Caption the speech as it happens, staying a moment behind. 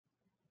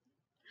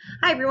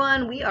Hi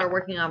everyone, we are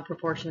working on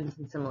proportions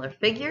and similar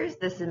figures.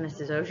 This is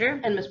Mrs. Osier.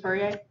 And Miss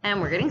Poirier.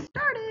 And we're getting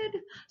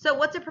started. So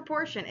what's a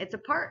proportion? It's a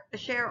part, a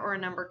share, or a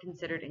number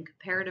considered in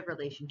comparative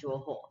relation to a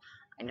whole.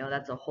 I know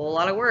that's a whole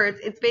lot of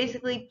words. It's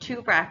basically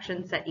two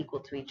fractions set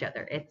equal to each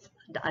other. It's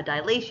a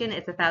dilation,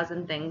 it's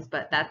 1,000 things,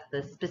 but that's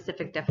the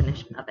specific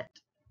definition of it.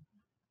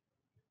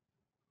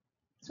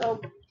 So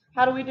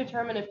how do we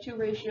determine if two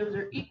ratios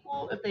are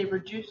equal? If they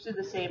reduce to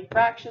the same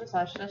fraction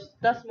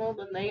 / decimal,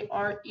 then they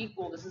are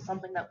equal. This is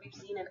something that we've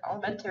seen in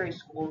elementary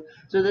school.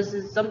 So this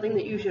is something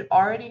that you should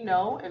already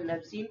know and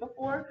have seen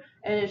before,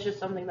 and it's just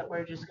something that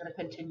we're just going to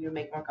continue to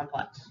make more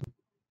complex.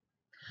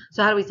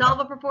 So how do we solve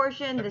a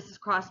proportion? This is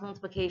cross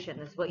multiplication.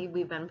 This is what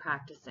we've been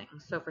practicing.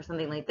 So for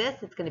something like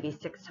this, it's going to be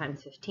 6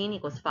 times 15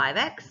 equals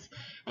 5x,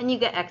 and you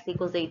get x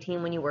equals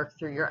 18 when you work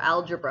through your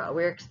algebra.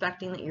 We're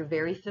expecting that you're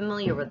very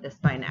familiar with this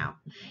by now.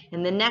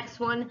 In the next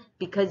one,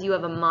 because you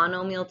have a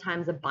monomial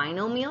times a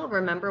binomial,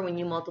 remember when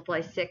you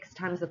multiply 6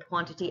 times the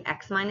quantity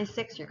x minus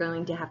 6, you're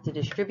going to have to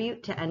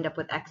distribute to end up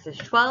with x is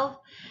 12.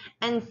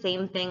 And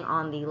same thing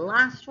on the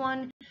last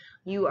one.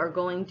 You are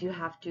going to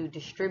have to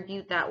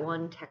distribute that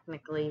one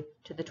technically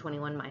to the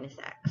 21 minus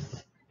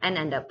x and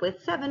end up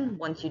with 7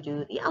 once you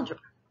do the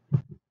algebra.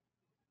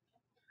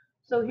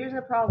 So here's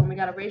the problem. We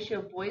got a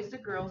ratio of boys to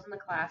girls in the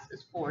class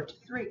is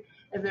 4:3.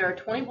 If there are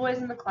 20 boys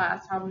in the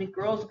class, how many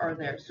girls are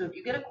there? So if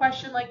you get a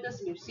question like this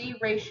and you see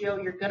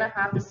ratio, you're going to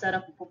have to set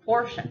up a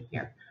proportion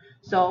here.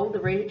 So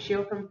the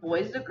ratio from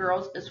boys to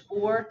girls is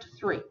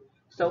 4:3.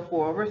 So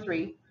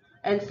 4/3.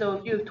 And so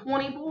if you have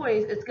 20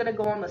 boys, it's going to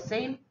go on the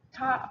same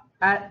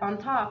on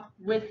top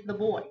with the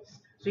boys.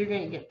 So you're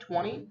going to get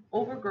 20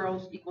 over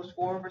girls equals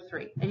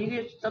 4/3. And you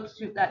can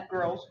substitute that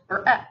girls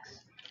for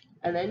x.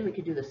 And then we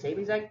could do the same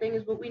exact thing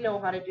as what we know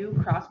how to do,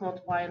 cross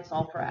multiply and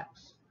solve for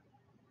x.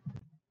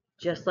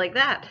 Just like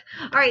that.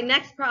 All right,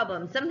 next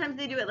problem. Sometimes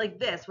they do it like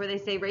this, where they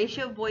say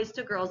ratio of boys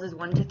to girls is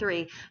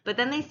 1:3, but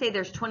then they say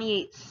there's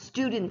 28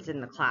 students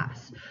in the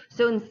class.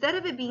 So instead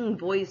of it being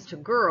boys to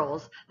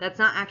girls, that's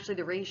not actually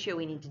the ratio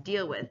we need to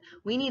deal with.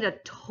 We need a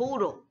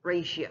total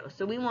ratio.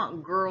 So we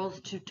want girls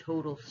to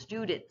total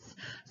students.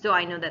 So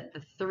I know that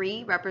the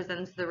 3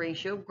 represents the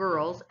ratio of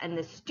girls, and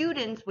the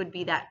students would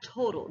be that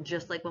total,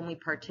 just like when we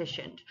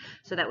partitioned.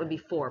 So that would be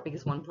 4,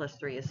 because 1 plus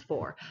 3 is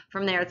 4.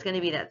 From there, it's going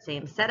to be that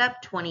same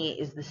setup. 28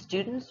 is the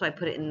students, so I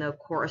put it in the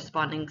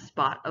corresponding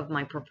spot of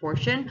my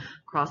proportion,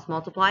 cross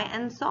multiply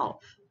and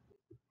solve.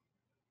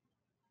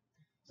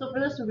 So for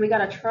this one, we got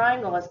a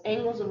triangle has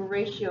angles of a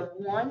ratio of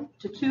 1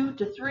 to 2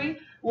 to 3.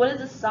 What is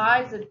the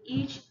size of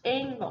each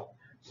angle?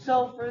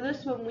 So for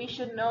this one, we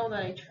should know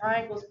that a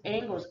triangle's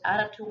angles add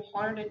up to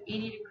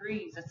 180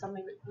 degrees. That's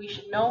something that we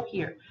should know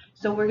here.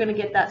 So we're going to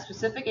get that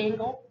specific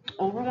angle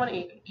over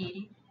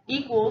 180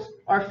 equals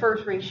our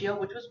first ratio,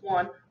 which was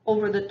 1,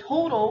 over the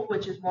total,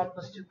 which is 1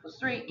 plus 2 plus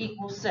 3,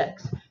 equals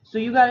 6. So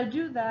you got to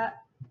do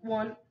that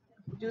one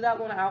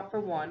out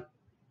for 1,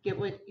 get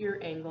what your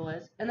angle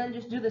is, and then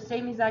just do the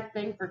same exact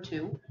thing for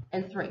 2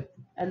 and 3,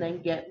 and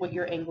then get what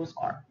your angles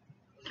are.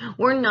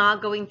 We're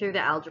not going through the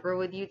algebra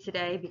with you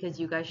today because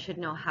you guys should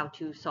know how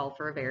to solve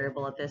for a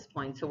variable at this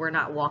point, so we're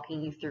not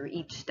walking you through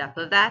each step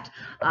of that.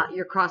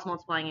 You're cross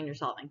multiplying and you're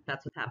solving.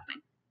 That's what's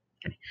happening.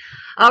 Okay.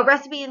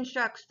 Recipe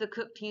instructs the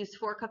cook to use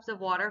 4 cups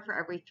of water for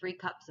every 3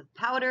 cups of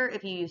powder.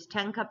 If you use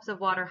 10 cups of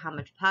water, how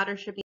much powder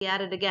should be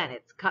added? Again,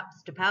 it's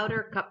cups to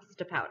powder,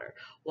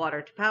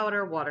 water to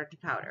powder, water to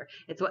powder.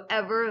 It's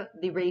whatever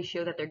the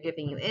ratio that they're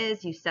giving you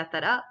is. You set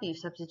that up, you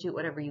substitute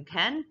whatever you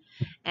can,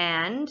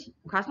 and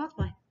cross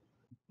multiply.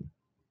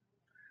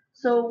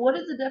 So what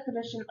is the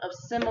definition of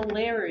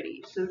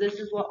similarity? So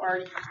this is what our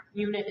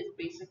unit is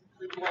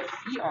basically going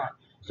to be on.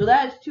 So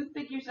that is 2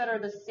 figures that are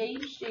the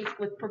same shape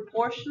with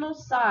proportional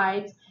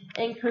sides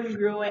and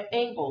congruent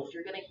angles.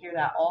 You're going to hear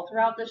that all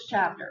throughout this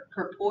chapter.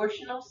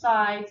 Proportional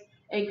sides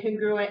and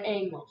congruent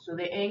angles. So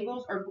the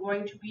angles are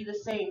going to be the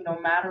same no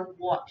matter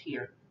what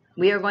here.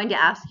 We are going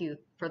to ask you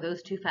for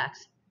those 2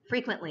 facts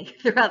frequently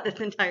throughout this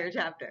entire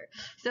chapter.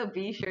 So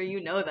be sure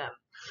you know them.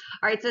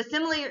 All right, so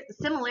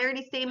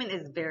similarity statement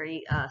is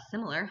very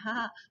similar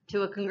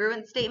to a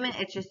congruent statement.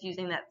 It's just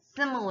using that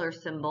similar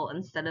symbol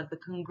instead of the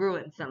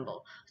congruent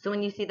symbol. So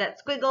when you see that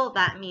squiggle,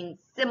 that means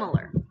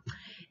similar.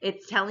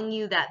 It's telling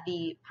you that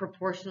the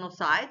proportional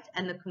sides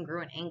and the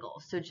congruent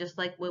angles. So just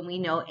like when we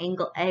know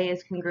angle A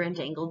is congruent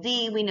to angle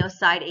D, we know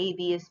side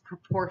AB is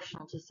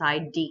proportional to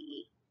side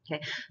DE.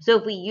 Okay, so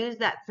if we use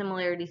that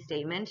similarity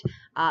statement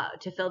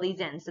to fill these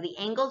in, so the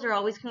angles are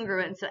always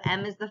congruent, so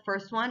M is the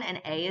first one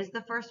and A is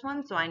the first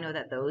one, so I know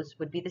that those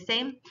would be the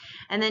same.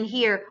 And then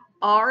here,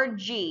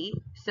 RG,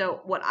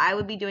 so what I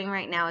would be doing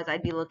right now is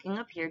I'd be looking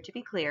up here to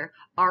be clear.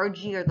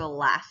 RG are the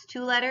last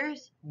 2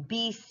 letters.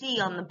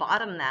 BC on the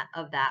bottom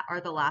of that are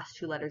the last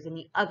 2 letters in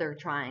the other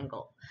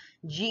triangle.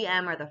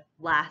 GM are the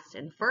last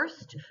and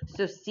first,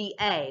 so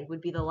CA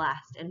would be the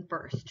last and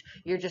first.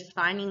 You're just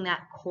finding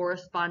that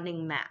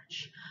corresponding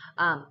match.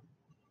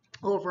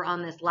 Over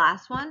on this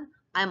last one,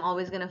 I'm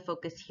always going to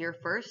focus here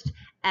first,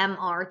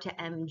 MR to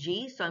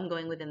MG, so I'm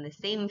going within the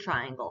same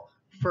triangle.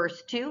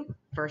 first two,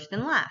 first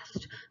and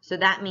last. So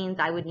that means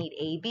I would need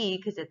AB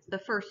because it's the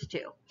first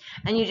two.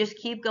 And you just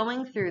keep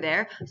going through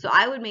there. So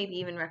I would maybe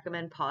even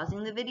recommend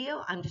pausing the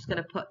video. I'm just going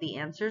to put the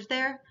answers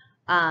there.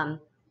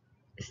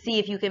 See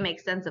if you can make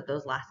sense of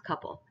those last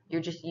couple.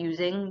 You're just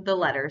using the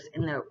letters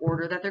in the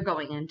order that they're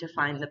going in to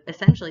find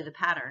essentially the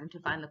pattern, to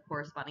find the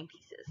corresponding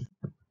pieces.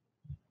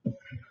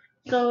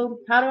 So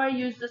how do I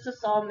use this to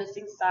solve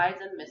missing sides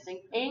and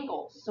missing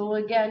angles? So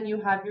again,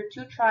 you have your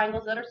two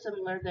triangles that are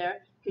similar there,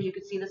 because you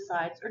can see the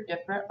sides are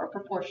different or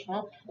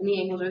proportional and the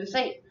angles are the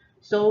same.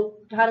 So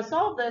how to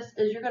solve this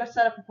is you're going to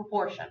set up a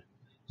proportion.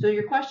 So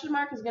your question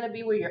mark is going to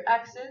be where your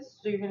x is.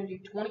 So you're going to do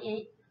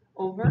 28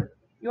 over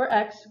your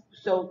x,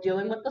 so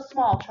dealing with the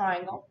small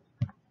triangle.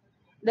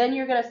 Then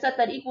you're going to set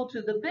that equal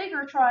to the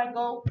bigger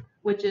triangle,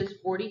 which is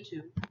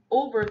 42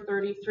 over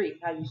 33.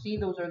 How you see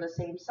those are the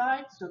same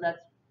sides, so that's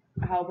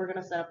how we're going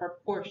to set up our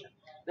proportion.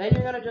 Then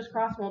you're going to just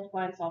cross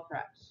multiply and solve for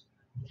x.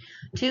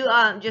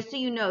 Just so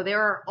you know,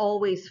 there are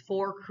always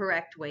 4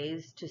 correct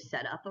ways to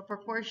set up a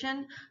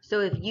proportion. So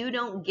if you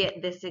don't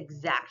get this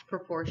exact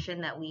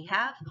proportion that we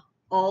have,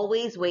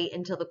 always wait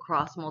until the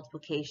cross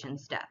multiplication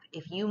step.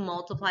 If you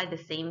multiply the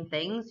same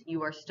things,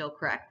 you are still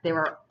correct. There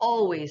are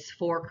always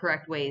 4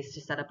 correct ways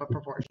to set up a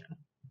proportion.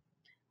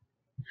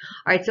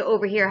 All right, so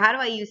over here, how do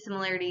I use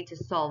similarity to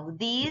solve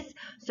these?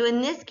 So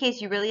in this case,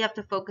 you really have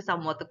to focus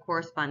on what the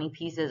corresponding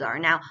pieces are.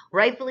 Now,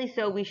 rightfully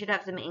so, we should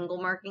have some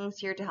angle markings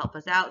here to help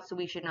us out. So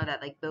we should know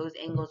that like those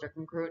angles are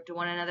congruent to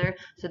one another,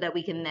 so that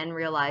we can then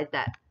realize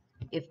that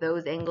if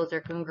those angles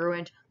are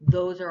congruent,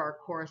 those are our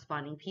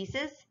corresponding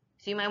pieces.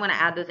 So you might want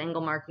to add those angle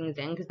markings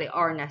in because they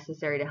are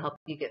necessary to help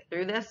you get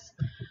through this.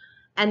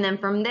 And then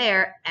from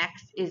there,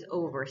 x is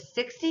over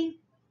 60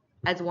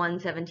 as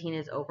 117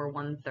 is over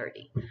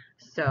 130.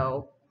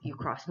 So you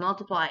cross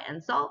multiply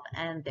and solve,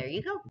 and there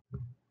you go.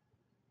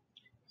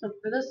 So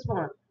for this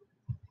one,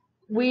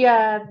 we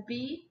have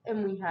B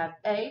and we have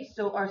A.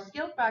 So our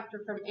scale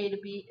factor from A to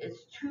B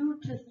is 2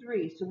 to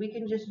 3. So we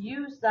can just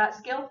use that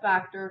scale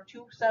factor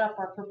to set up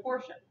our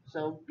proportion.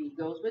 So B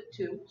goes with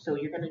 2. So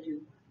you're going to do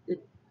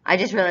it. I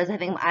just realized I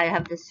think I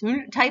have this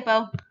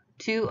typo,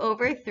 2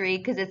 over 3,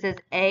 because it says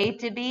A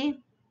to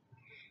B.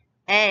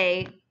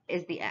 A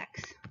is the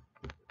X.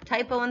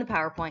 Typo in the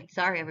PowerPoint.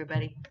 Sorry,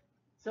 everybody.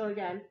 So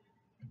again,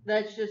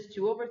 that's just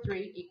 2 over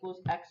 3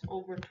 equals x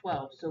over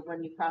 12. So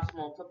when you cross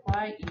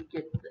multiply, you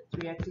get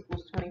 3x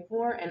equals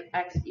 24 and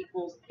x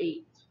equals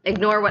 8.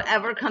 Ignore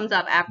whatever comes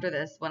up after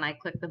this when I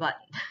click the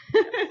button.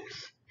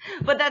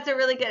 But that's a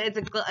really good,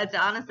 it's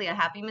honestly a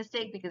happy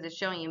mistake because it's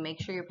showing you, make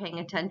sure you're paying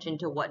attention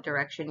to what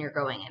direction you're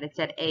going in. It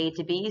said A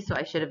to B, so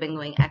I should have been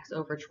going x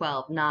over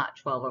 12, not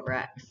 12 over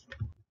x.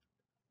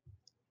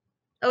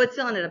 Oh, it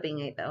still ended up being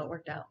 8 though. It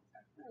worked out.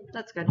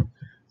 That's good.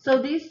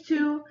 So these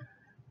two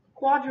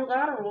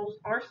quadrilaterals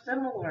are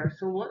similar.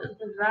 So what is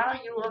the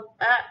value of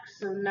x?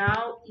 So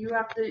now you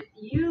have to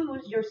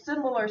use your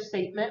similar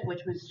statement,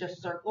 which was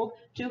just circled,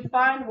 to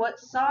find what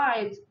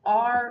sides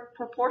are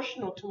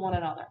proportional to one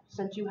another,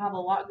 since you have a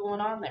lot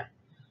going on there.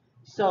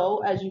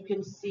 So as you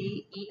can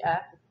see,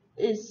 EF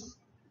is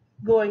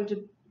going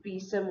to be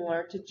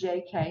similar to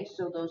JK,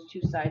 so those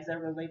two sides that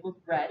were labeled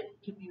red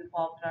can be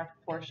involved in our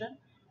proportion.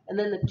 And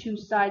then the two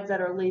sides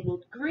that are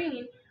labeled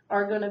green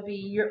are going to be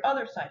your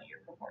other side of your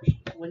proportion.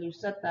 So when you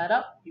set that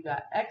up, you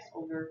got x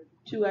over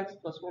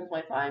 2x plus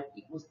 1.5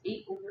 equals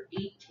 8 over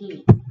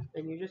 18.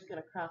 Then you're just going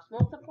to cross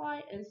multiply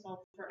and solve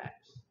for x.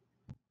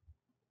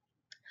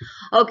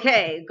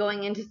 Okay,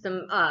 going into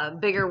some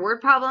bigger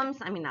word problems.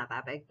 I mean, not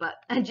that big, but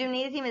a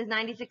gymnasium is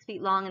 96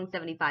 feet long and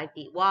 75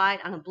 feet wide.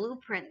 On a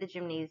blueprint, the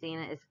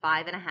gymnasium is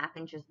 5.5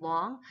 inches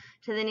long.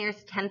 To the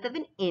nearest tenth of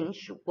an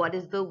inch, what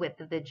is the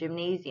width of the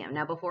gymnasium?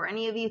 Now, before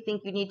any of you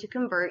think you need to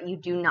convert, you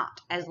do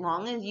not. As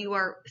long as you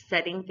are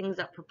setting things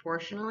up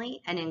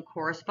proportionally and in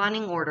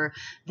corresponding order,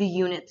 the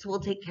units will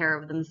take care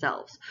of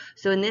themselves.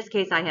 So in this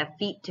case, I have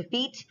feet to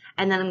feet,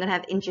 and then I'm going to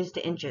have inches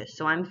to inches,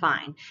 so I'm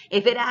fine.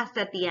 If it asked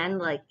at the end,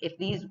 like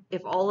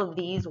if all of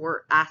these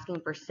were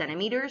asking for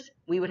centimeters,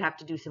 we would have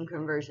to do some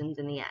conversions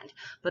in the end.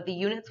 But the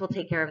units will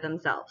take care of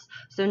themselves.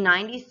 So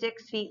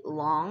 96 feet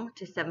long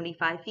to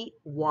 75 feet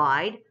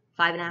wide,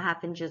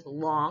 5.5 inches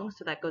long,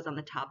 so that goes on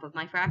the top of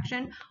my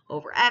fraction,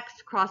 over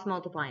x, cross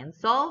multiply and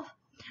solve.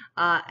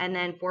 And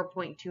then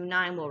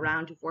 4.29 will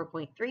round to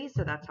 4.3,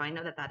 so that's how I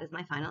know that that is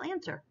my final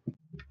answer.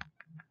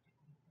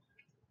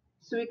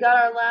 So we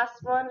got our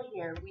last one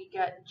here. We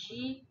got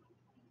G.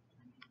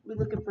 We're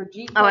looking for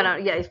GK. Oh, I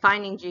don't. Yeah,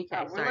 finding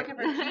GK. We're looking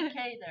for GK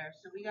there,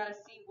 so we got to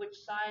see which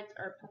sides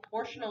are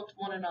proportional to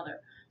one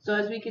another. So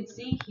as we can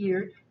see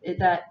here, is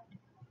that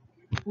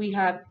we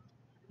have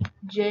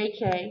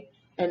JK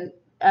and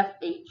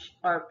FH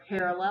are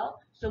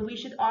parallel, so we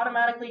should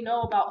automatically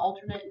know about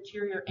alternate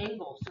interior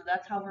angles. So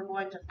that's how we're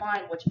going to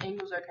find which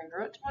angles are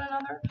congruent to one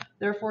another,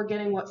 therefore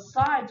getting what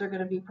sides are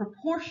going to be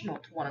proportional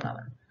to one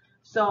another.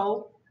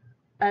 So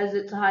as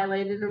it's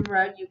highlighted in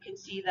red, you can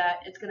see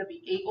that it's going to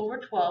be 8 over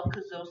 12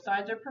 because those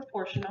sides are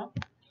proportional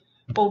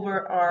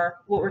over our,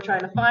 what we're trying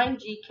to find,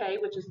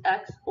 GK, which is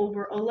x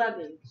over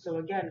 11. So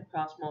again,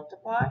 cross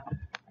multiply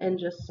and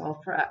just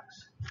solve for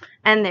x.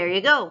 And there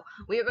you go.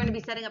 We are going to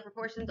be setting up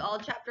proportions all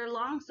chapter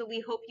long, so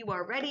we hope you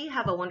are ready.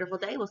 Have a wonderful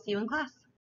day. We'll see you in class.